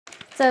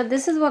So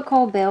this is what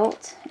Cole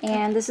built,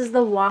 and this is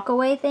the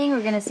walk-away thing. We're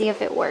going to see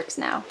if it works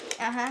now.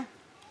 Uh-huh.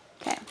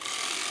 Okay.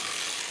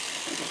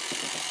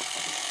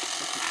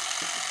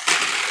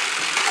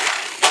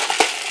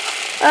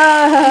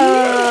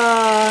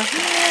 Oh,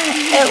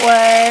 it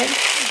worked.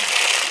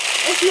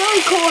 It's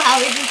really cool how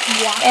it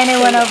just walks. And it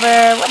went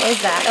over, what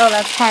is that? Oh,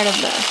 that's part of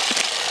the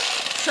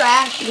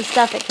trash. The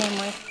stuff it came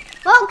with.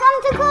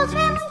 Welcome to Cole's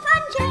Family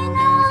Fun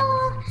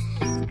Channel.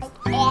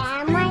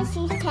 And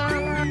Marcy's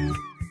channel.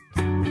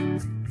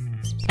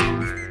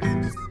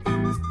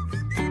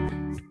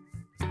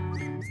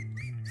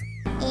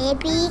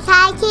 Abby's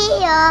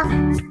IKEA.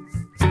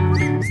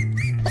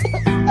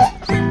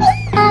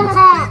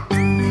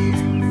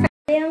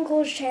 Today on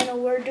Cole's channel,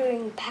 we're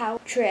doing Power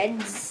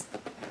Treads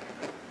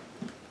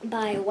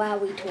by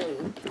WowWee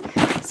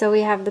toy. So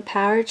we have the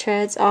Power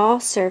Treads all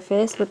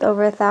surface with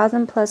over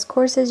 1,000 plus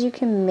courses you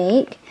can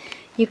make.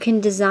 You can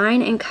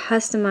design and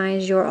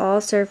customize your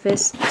all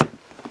surface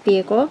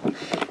vehicle.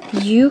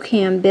 You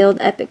can build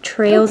epic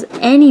trails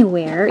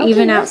anywhere,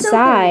 even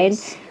outside.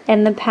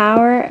 And the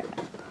power,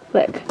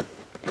 look,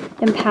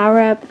 and power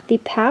up the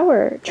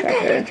power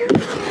tracker.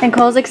 And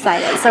Cole's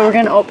excited, so we're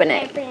gonna open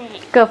it.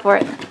 Go for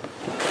it.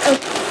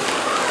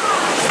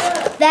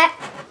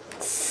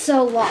 That's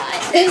so lot.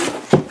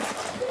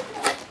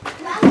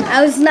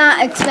 I was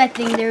not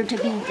expecting there to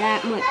be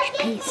that much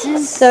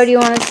pieces. So do you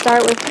want to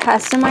start with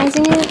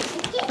customizing it?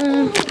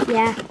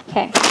 Yeah.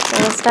 Okay, so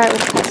let's start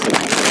with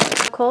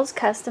customizing it. Cole's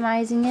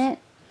customizing it,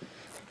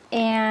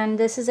 and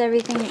this is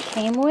everything it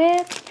came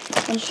with.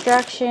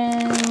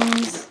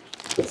 Instructions,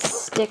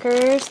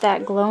 stickers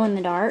that glow in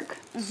the dark.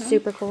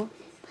 Super cool.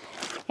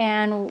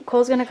 And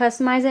Cole's going to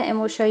customize it, and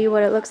we'll show you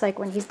what it looks like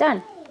when he's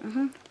done.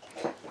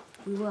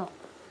 We will.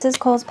 This is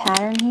Cole's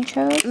pattern he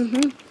chose.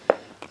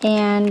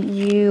 And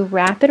you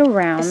wrap it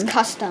around. It's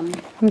custom.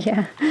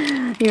 Yeah.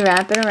 You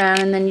wrap it around,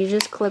 and then you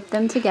just clip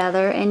them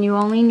together, and you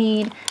only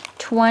need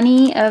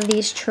 20 of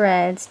these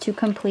treads to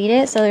complete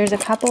it. So there's a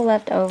couple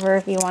left over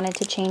if you wanted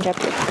to change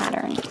up your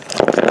pattern.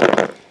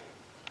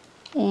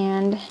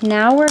 And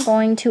now we're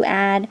going to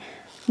add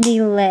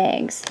the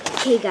legs.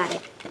 Okay, got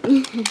it.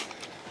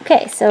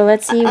 Okay, so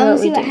let's see what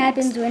we do. What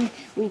happens when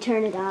we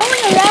turn it off.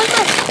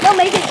 Don't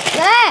make it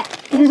that.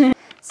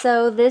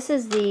 So this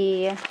is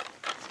the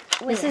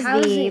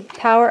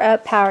power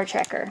up power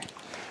tracker.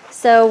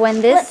 So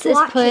when this is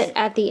put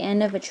at the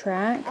end of a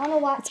track,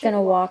 it's going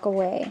to walk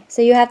away.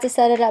 So you have to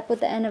set it up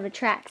with the end of a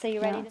track. So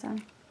you ready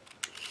to?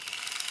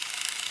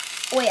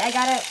 Wait, I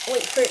gotta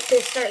wait for it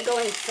to start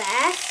going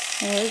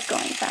fast. It is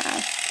going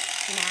fast.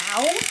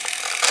 Now.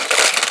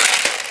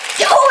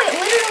 Oh, it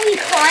literally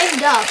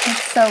climbed up.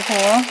 It's so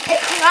cool.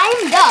 It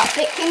climbed up.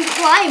 It can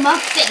climb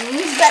up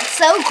things. That's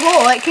so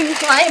cool. It can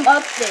climb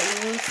up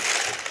things.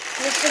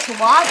 It's just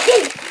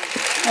walking.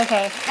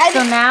 Okay,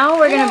 so now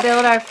we're going to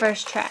build our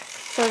first track.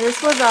 So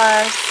this was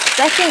our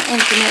second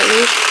infinite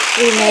loop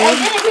we made.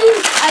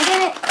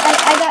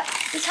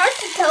 It's hard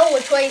to tell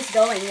which way it's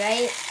going,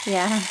 right?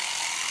 Yeah.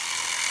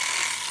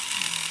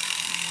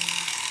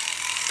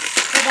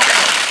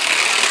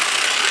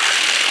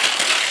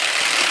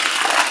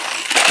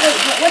 Wait,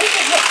 but what if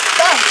it gets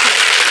stuck?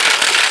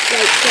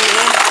 Like so.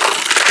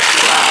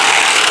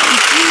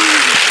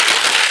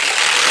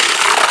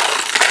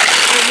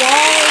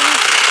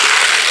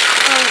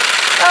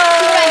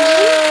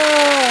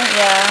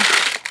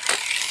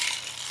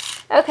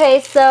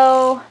 Okay,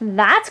 so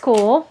that's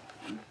cool.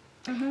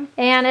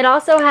 And it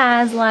also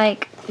has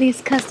like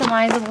these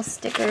customizable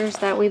stickers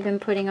that we've been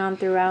putting on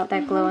throughout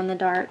that glow in the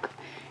dark.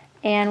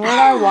 And where'd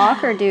our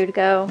walker dude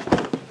go?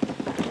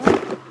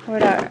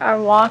 Where'd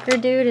our walker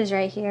dude is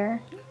right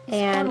here.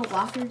 And a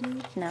walker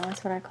dude? No,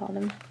 that's what I called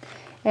him.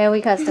 And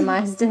we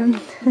customized him.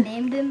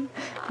 Named him?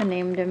 I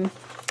named him.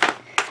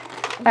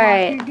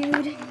 Alright.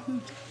 Dude.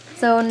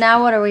 So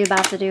now what are we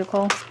about to do,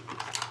 Cole?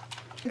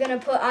 I'm gonna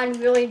put on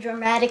really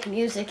dramatic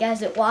music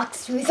as it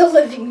walks through the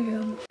living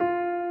room.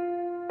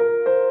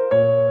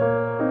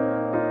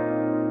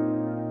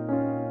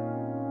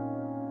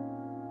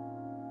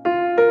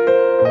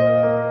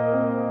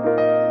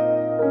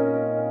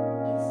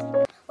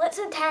 Let's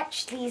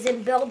attach these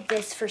and build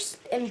this for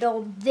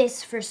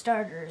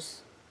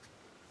starters.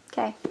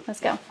 Okay, let's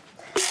go.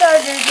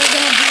 Starters, we're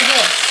gonna do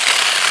this.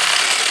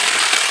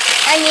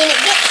 I mean, it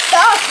gets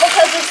stuck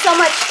because there's so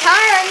much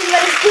turn,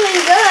 but it's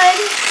doing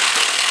good.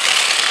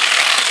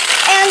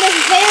 And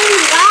it's very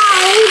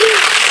loud.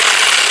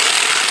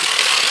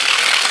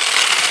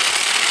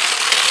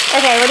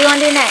 Okay, what do you want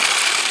to do next?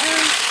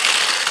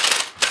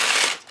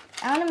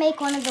 I want to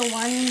make one of the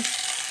ones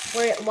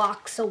where it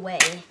walks away.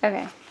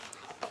 Okay.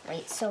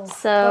 Wait, so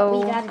but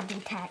we gotta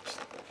detach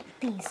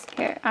these.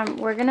 Here,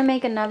 we're gonna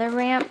make another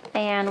ramp,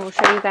 and we'll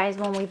show you guys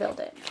when we build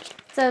it.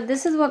 So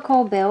this is what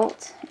Cole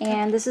built,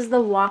 and this is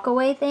the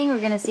walk-away thing. We're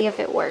gonna see if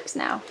it works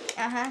now.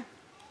 Okay.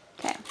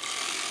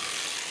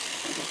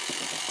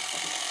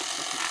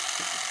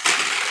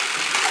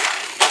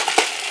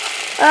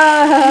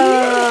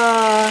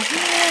 Oh,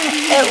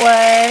 it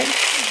worked.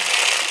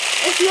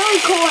 It's really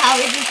cool how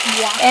it just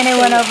walks. And it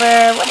went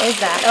over, what is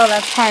that? Oh,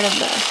 that's part of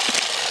the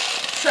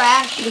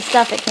trash. the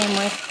stuff it came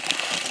with.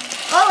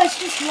 Oh, it's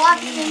just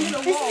walking into the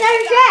wall. This is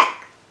our track.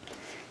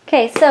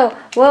 Okay, so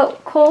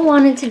what Cole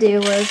wanted to do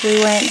was we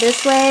went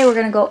this way. We're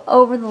going to go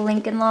over the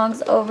Lincoln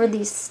Logs, over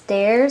these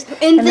stairs,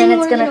 and then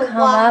it's going to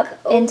come up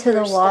into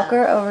the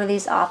walker over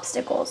these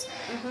obstacles.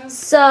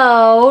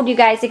 So, do you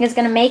guys think it's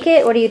going to make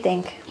it? What do you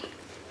think?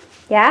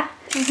 Yeah?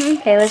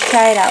 Okay, let's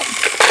try it out.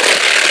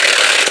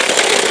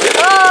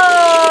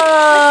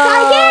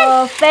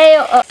 Oh!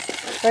 Fail. Oh.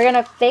 We're going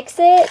to fix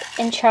it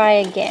and try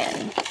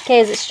again.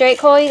 Okay, is it straight,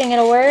 Cole? You think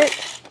it'll work?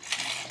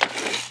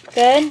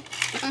 Good?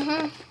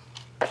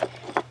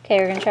 Okay,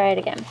 we're going to try it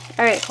again.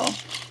 All right, Cole.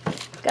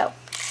 Go.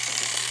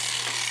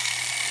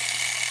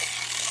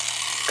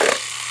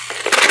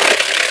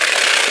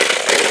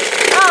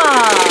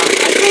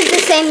 I did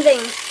the same thing.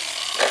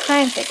 Try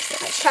and fix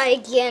it. Let's try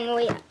again.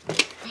 Wait.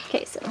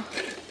 Okay, so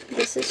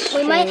this is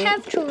straight. We might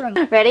have to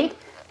remove. Ready?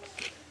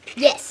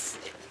 Yes.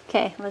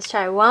 Okay, let's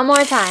try one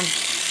more time.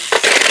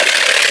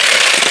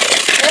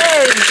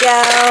 There we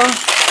go.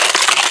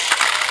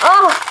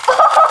 Oh!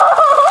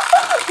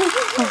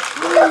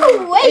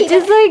 Wait. It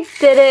just like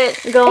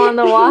didn't go on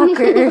the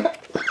walker.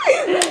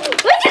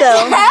 What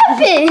just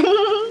happened?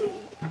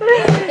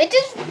 It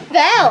just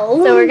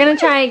fell. So we're gonna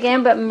try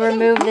again, but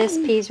remove this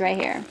piece right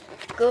here.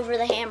 Go over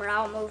the hammer.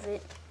 I'll move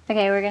it.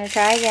 Okay, we're gonna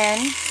try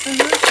again.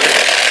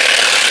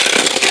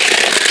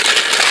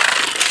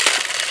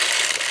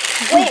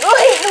 Wait. The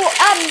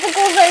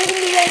obstacles are in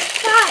the right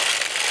spot.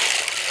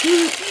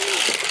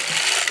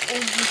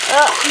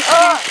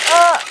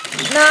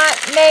 Not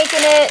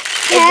making it.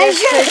 It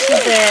just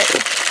pushes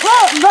it.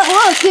 Well, but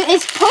look,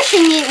 it's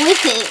pushing it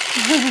with it.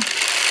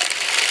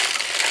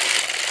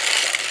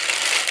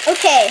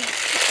 Okay.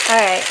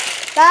 Alright.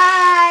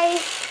 Bye.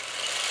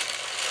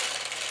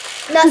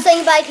 Not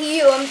saying bye to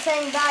you. I'm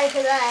saying bye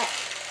to that.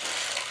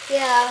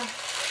 Yeah.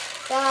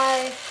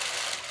 Bye.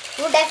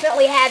 We're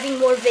definitely having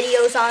more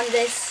videos on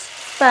this.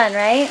 Fun,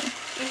 right?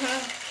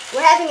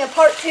 We're having a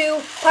part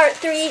 2, part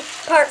 3,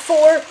 part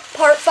 4,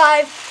 part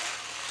 5,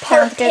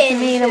 part Sounds good 10. to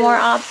me. The more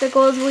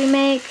obstacles we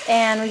make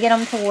and we get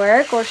them to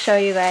work, we'll show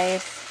you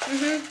guys.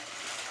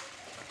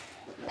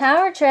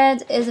 Power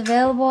Treads is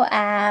available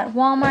at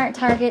Walmart,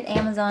 Target,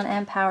 Amazon,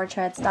 and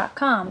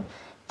PowerTreads.com.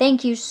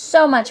 Thank you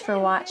so much for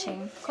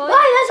watching. Bye.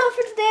 That's all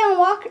for today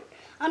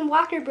on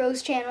Walker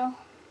Bros channel.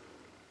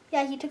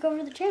 Yeah, he took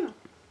over the channel.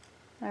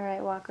 All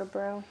right, Walker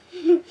Bro.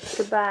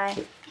 Goodbye.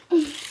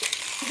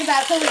 He's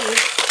about to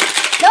leave.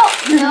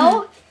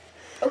 No.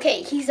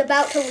 Okay, he's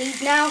about to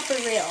leave now for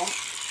real.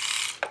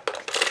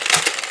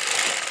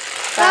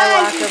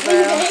 Bye, Walker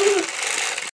Bro. Bye.